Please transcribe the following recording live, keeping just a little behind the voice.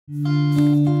3.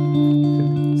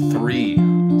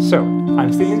 So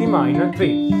I'm still in D minor,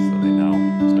 3. So they know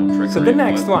there's no trickery. So the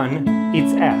next one,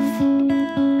 it's F,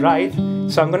 right?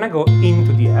 So I'm gonna go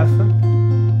into the F.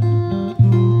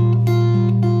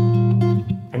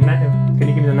 And can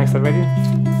you give me the next already?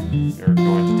 You're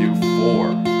going to do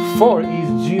 4. 4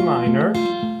 is G minor.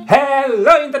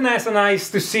 Hello Internet, nice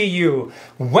to see you.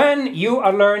 When you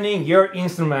are learning your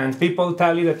instrument, people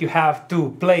tell you that you have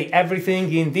to play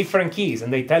everything in different keys,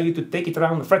 and they tell you to take it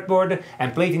around the fretboard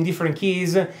and play it in different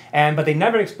keys, but they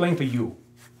never explain to you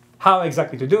how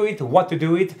exactly to do it, what to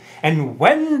do it, and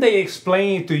when they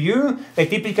explain it to you, they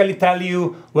typically tell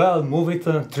you, well, move it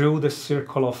through the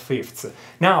circle of fifths.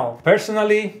 Now,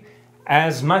 personally,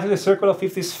 as much as the circle of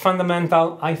fifths is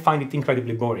fundamental, I find it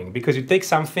incredibly boring, because you take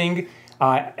something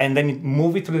and then you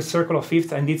move it to the circle of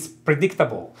fifths, and it's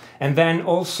predictable. And then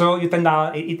also it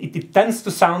tends to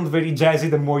sound very jazzy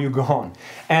the more you go on.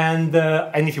 And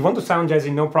if you want to sound jazzy,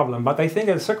 no problem. But I think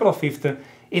that the circle of fifths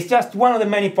is just one of the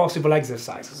many possible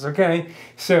exercises, okay?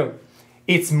 So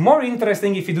it's more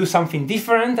interesting if you do something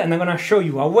different, and I'm gonna show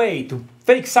you a way to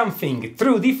take something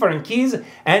through different keys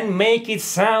and make it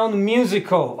sound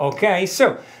musical, okay?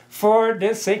 So for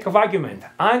the sake of argument,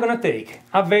 I'm gonna take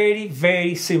a very,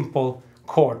 very simple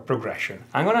chord progression.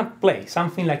 I'm gonna play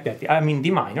something like that. I mean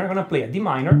D minor. I'm gonna play a D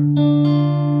minor.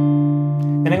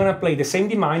 Then I'm gonna play the same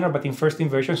D minor but in first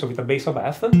inversion, so with a bass of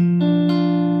F. And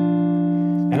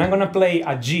I'm gonna play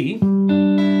a G.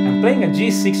 I'm playing a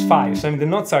G6-5, so I mean the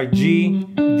notes are G,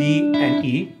 D, and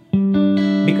E,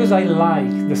 because I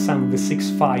like the sound of the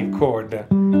 6-5 chord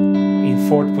in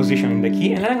 4th position in the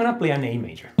key, and then I'm gonna play an A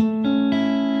major.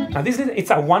 Now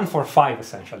it's a 1-4-5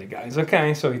 essentially, guys,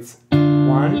 okay? So it's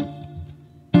 1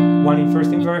 in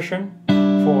first inversion,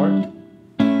 4,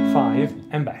 5,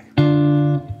 and back.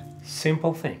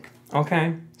 Simple thing,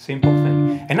 okay? Simple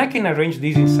thing. And I can arrange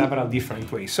these in several different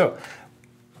ways. So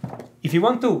if you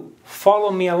want to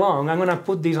follow me along, I'm gonna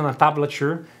put these on a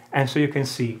tablature, and so you can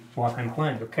see what I'm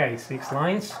playing. Okay, 6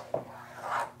 lines.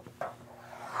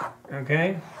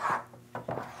 Okay.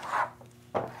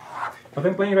 What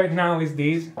I'm playing right now is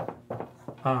these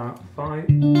 5,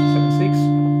 7, 6,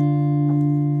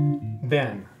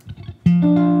 then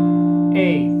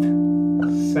 8,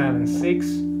 7, 6,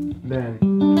 then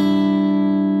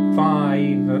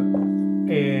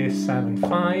 5, 7,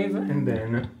 5, and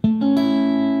then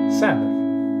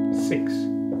 7, 6,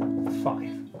 5.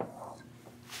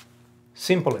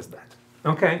 Simple as that.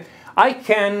 Okay? I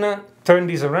can turn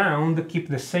this around, keep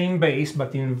the same bass,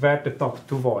 but invert the top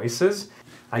 2 voices.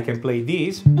 I can play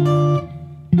these.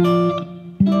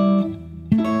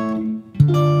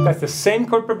 That's the same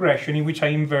chord progression in which I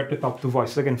invert the top 2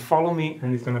 voices. Again, follow me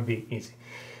and it's gonna be easy.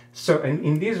 So, and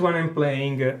in this one I'm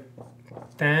playing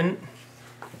 10,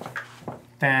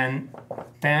 10,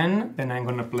 10, then I'm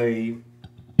gonna play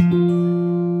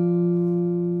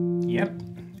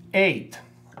 8,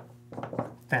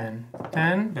 10,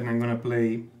 10, then I'm gonna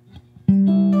play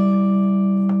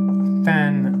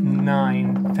 10,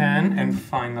 9, 10, and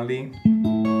finally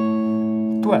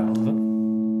 12,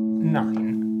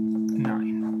 9, 9.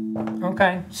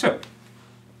 Okay, so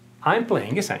I'm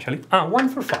playing essentially a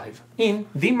 1-4-5 in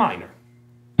D minor.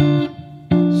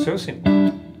 So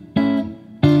simple.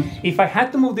 If I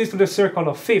had to move this to the circle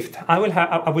of fifth, I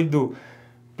will do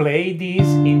play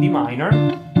these in D minor,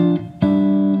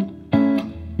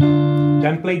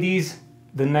 then play these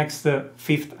the next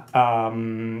fifth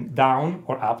down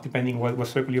or up, depending what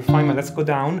circle you find, but let's go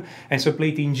down, and so play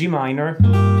it in G minor,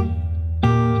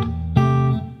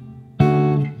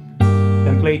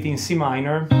 then play it in C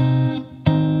minor,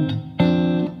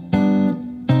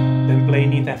 then play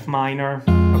it in F minor,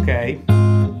 okay,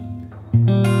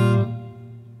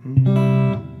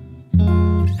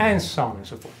 and so on and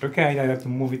so forth, okay? I have to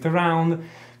move it around,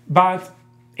 but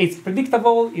it's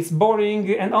predictable, it's boring,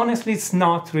 and honestly it's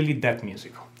not really that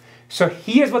musical. So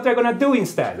here's what we're gonna do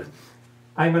instead.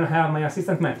 I'm gonna have my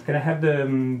assistant Matt. Can I have the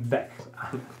deck?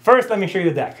 First let me show you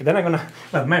the deck, then I'm gonna...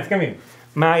 Well, Matt, come in.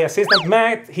 My assistant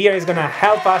Matt here is gonna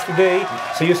help us today,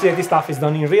 so you see that this stuff is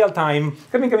done in real time.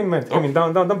 Come in, Matt, come in.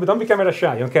 Don't be camera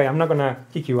shy, okay? I'm not gonna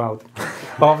kick you out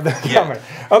of the camera.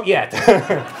 Oh, yet.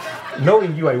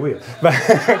 Knowing you, I will. But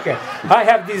okay, I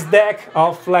have this deck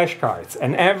of flashcards,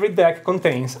 and every deck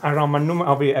contains a Roman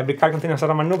numeral. Every card contains a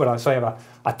Roman numeral. So I have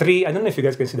a 3. I don't know if you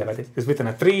guys can see that, but it's written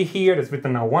a 3 here. There's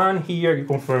written a 1 here. You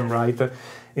confirm, right?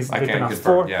 It's written a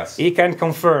 4. Yes. You can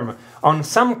confirm. On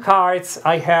some cards,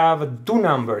 I have 2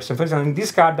 numbers. So for example, in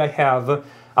this card, I have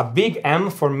a big M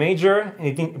for major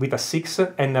with a 6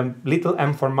 and a little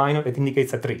m for minor that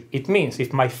indicates a 3. It means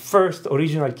if my first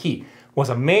original key was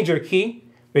a major key,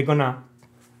 we're gonna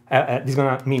this is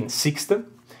gonna mean sixth.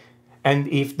 And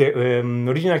if the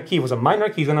original key was a minor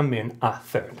key, it's gonna mean a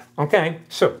third. Okay?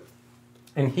 So,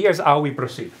 and here's how we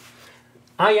proceed.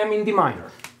 I am in D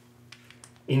minor.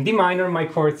 In D minor, my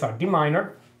chords are D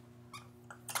minor,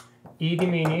 E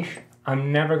diminished,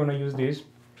 I'm never gonna use this,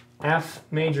 F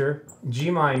major,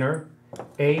 G minor,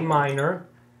 A minor,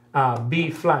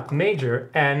 B flat major,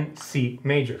 and C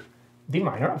major. D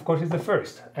minor, of course, is the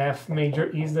first, F major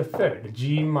is the third,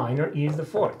 G minor is the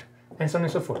fourth, and so on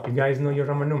and so forth. You guys know your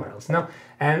Roman numerals, no?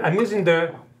 And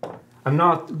I'm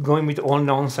not going with all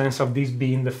nonsense of this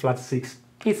being the flat sixth.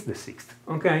 It's the sixth,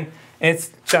 okay?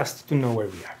 It's just to know where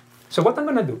we are. So what I'm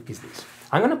gonna do is this.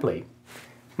 I'm gonna play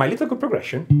my little chord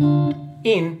progression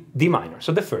in D minor,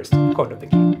 so the first chord of the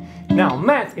key. Now,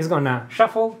 Matt is gonna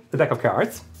shuffle the deck of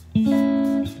cards.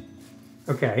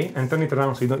 Okay, and turn it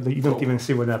around so you don't even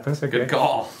see what happens. Okay. Good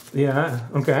call. Yeah,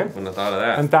 okay. Wouldn't have thought of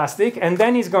that. Fantastic. And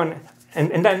then he's going,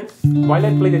 and then while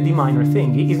I play the D minor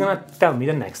thing, he's gonna tell me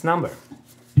the next number.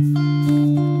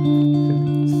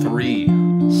 3.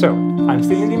 So I'm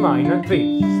still in D minor,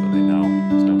 3. So they know.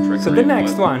 There's no trickery. So the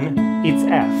next one, it's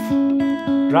F,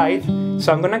 right?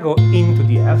 So I'm gonna go into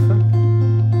the F.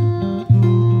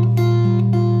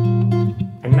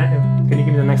 And can you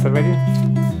give me the next already?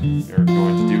 You're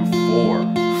going to do 4.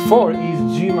 4 is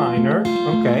G minor,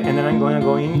 okay, and then I'm going to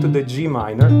go into the G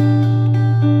minor.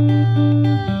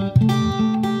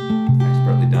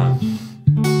 Expertly done.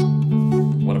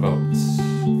 What about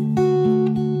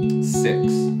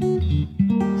 6?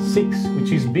 6,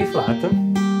 which is B flat,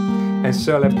 and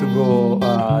so I'll have to go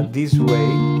this way.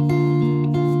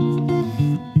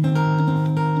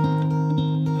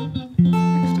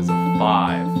 Next is a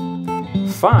 5.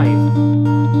 5.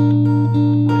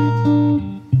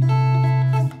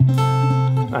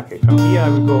 Okay, from here I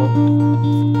will go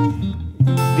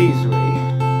this way.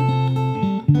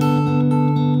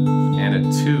 And a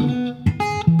 2.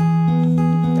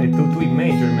 A 2 in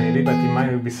major maybe, but in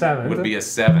minor will be 7. Would be a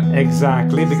 7.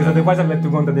 Exactly, because otherwise I'll have to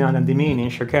go on the and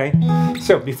diminish, okay?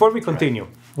 So, before we continue,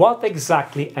 what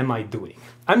exactly am I doing?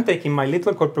 I'm taking my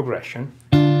little chord progression.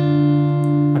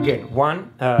 Again,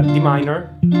 D minor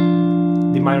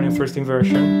in first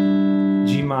inversion,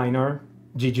 G minor,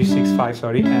 G6, 5,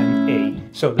 sorry, and A.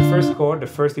 So the first chord, the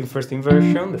first in first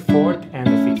inversion, the fourth, and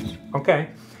the fifth, okay?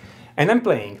 And I'm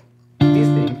playing this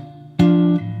thing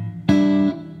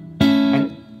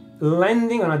and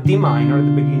landing on a D minor at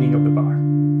the beginning of the bar.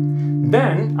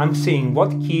 Then I'm seeing what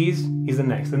keys is the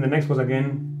next, and the next was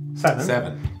again 7.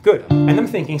 7. Good. And I'm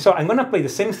thinking, so I'm gonna play the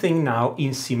same thing now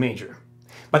in C major.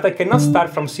 But I cannot start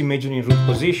from C major in root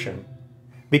position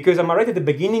because I'm already at the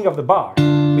beginning of the bar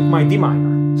with my D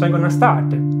minor. So I'm gonna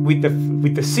start with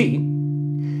the C,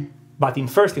 but in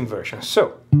first inversion.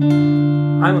 So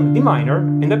I'm on D minor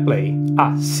and I play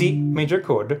a C major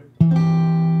chord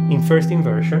in first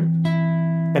inversion.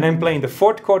 Then I'm playing the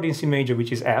fourth chord in C major,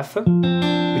 which is F, with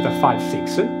a 5,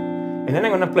 6. And then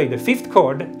I'm gonna play the fifth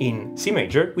chord in C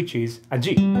major, which is a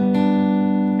G.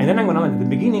 And then I'm gonna land at the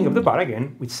beginning of the bar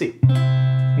again with C.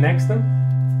 Next.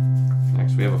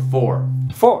 Next we have a 4.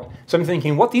 4. So I'm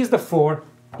thinking, what is the 4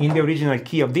 in the original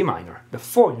key of D minor? The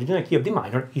 4 in the original key of D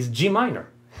minor is G minor.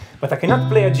 But I cannot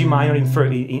play a G minor in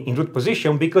root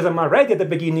position because I'm already at the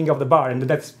beginning of the bar and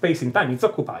that space in time is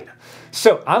occupied.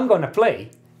 So I'm gonna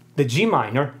play the G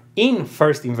minor in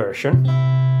first inversion.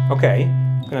 Okay,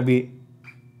 gonna be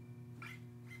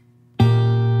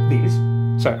this.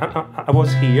 So I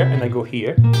was here and I go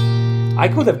here. I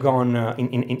could have gone I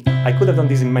could have done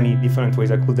this in many different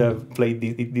ways. I could have played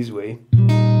this way.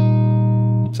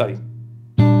 Sorry,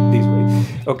 this way.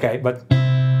 Okay, but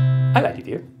I like it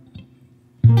here.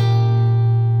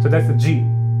 So that's the G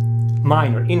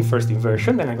minor in first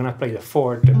inversion. Then I'm gonna play the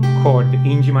fourth chord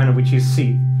in G minor, which is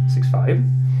C, 6, 5.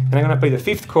 And I'm gonna play the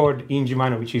fifth chord in G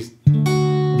minor, which is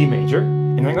D major.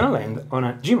 And I'm gonna land on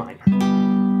a G minor.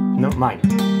 No, minor.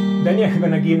 Then you're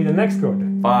gonna give me the next chord.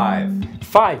 5.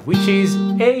 5, which is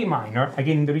A minor,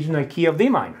 again in the original key of D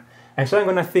minor. And so I'm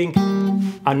gonna think,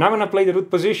 I'm not gonna play the root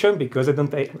position because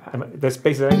the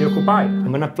space is already occupied.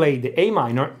 I'm gonna play the A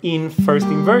minor in first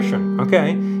inversion,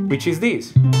 okay? Which is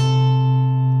this.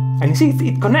 And you see,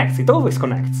 it connects, it always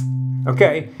connects,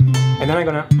 okay? And then I'm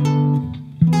gonna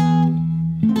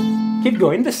keep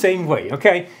going the same way,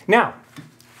 okay? Now,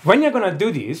 when you're gonna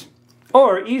do this,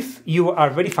 or if you are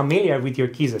very familiar with your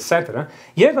keys, etc.,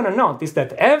 you're going to notice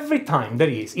that every time there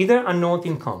is either a note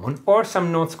in common or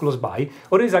some notes close by,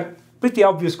 or there is a pretty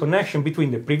obvious connection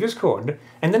between the previous chord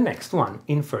and the next one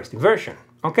in first inversion,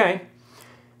 okay?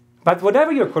 But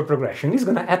whatever your chord progression is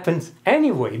going to happen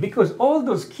anyway, because all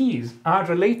those keys are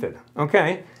related,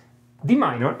 okay? D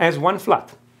minor has one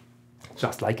flat.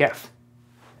 just like F.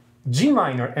 G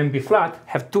minor and B flat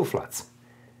have 2 flats.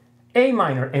 A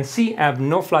minor and C have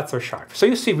no flats or sharp. So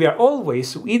you see, we are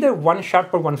always either 1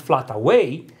 sharp or 1 flat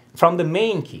away from the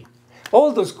main key.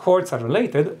 All those chords are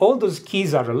related, all those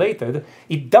keys are related.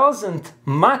 It doesn't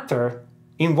matter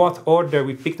in what order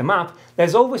we pick them up,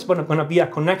 there's always going to be a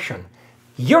connection.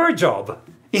 Your job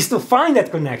is to find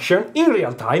that connection in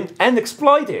real time and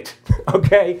exploit it,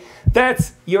 okay?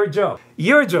 That's your job.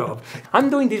 Your job. I'm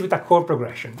doing this with a chord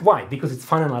progression. Why? Because it's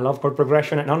fun and I love chord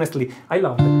progression, and honestly, I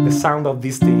love the sound of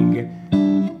this thing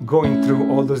going through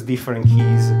all those different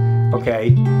keys,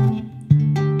 okay?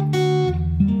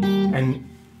 And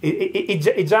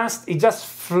it just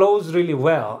flows really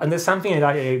well, and there's something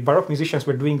that Baroque musicians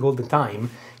were doing all the time,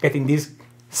 getting this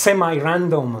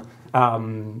semi-random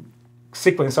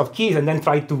sequence of keys and then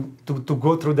try to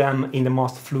go through them in the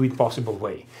most fluid possible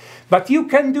way. But you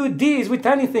can do this with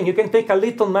anything. You can take a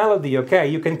little melody, okay?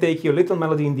 You can take your little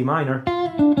melody in D minor,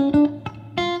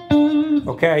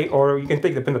 okay? Or you can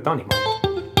take the pentatonic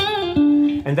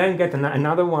minor, and then get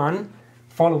another one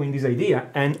following this idea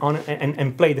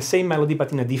and play the same melody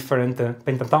but in a different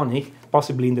pentatonic,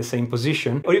 possibly in the same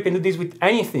position. Or you can do this with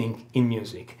anything in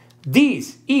music.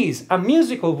 This is a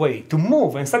musical way to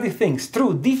move and study things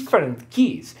through different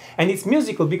keys. And it's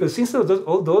musical because since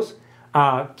all those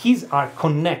keys are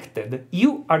connected,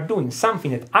 you are doing something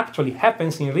that actually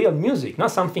happens in real music, not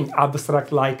something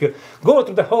abstract like go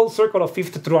through the whole circle of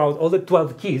fifth throughout all the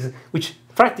 12 keys, which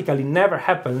practically never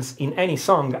happens in any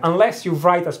song unless you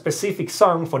write a specific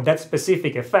song for that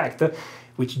specific effect,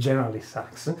 which generally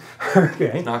sucks.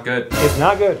 Okay. It's not good. It's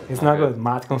not good. It's not good.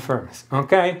 Matt confirms.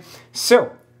 Okay.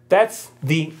 So that's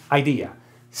the idea.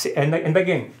 And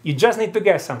again, you just need to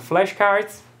get some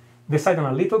flashcards, decide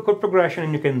on a little chord progression,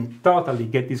 and you can totally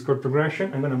get this chord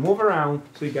progression. I'm going to move around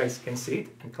so you guys can see it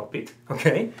and copy it.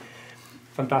 Okay.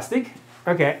 Fantastic.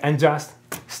 Okay. And just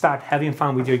start having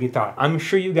fun with your guitar. I'm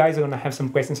sure you guys are going to have some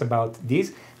questions about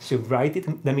this, so write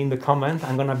them in the comment.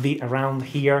 I'm going to be around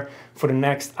here for the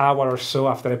next hour or so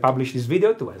after I publish this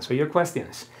video to answer your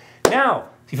questions. Now,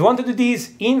 if you want to do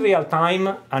this in real time,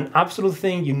 an absolute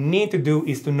thing you need to do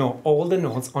is to know all the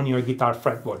notes on your guitar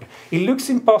fretboard. It looks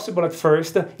impossible at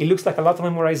first, it looks like a lot of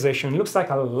memorization, it looks like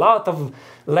a lot of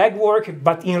legwork,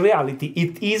 but in reality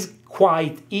it is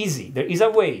quite easy. There is a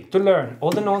way to learn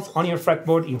all the notes on your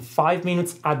fretboard in 5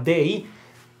 minutes a day,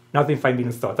 not in 5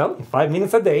 minutes total, in 5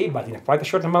 minutes a day, but in quite a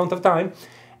short amount of time,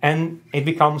 and it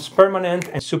becomes permanent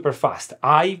and super fast.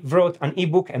 I wrote an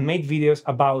ebook and made videos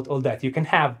about all that. You can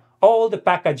have all the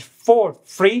package for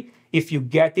free if you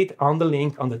get it on the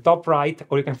link on the top right,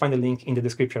 or you can find the link in the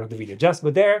description of the video. Just go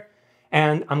there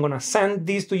and I'm gonna send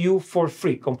this to you for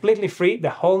free, completely free, the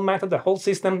whole method, the whole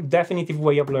system, definitive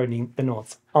way of learning the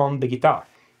notes on the guitar.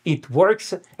 It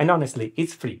works, and honestly,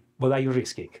 it's free. What are you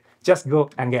risking? Just go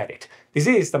and get it. This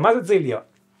is Tommaso Zilio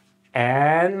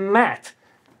and Matt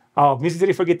of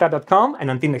musictheoryforguitar.com, and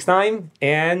until next time,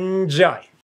 enjoy!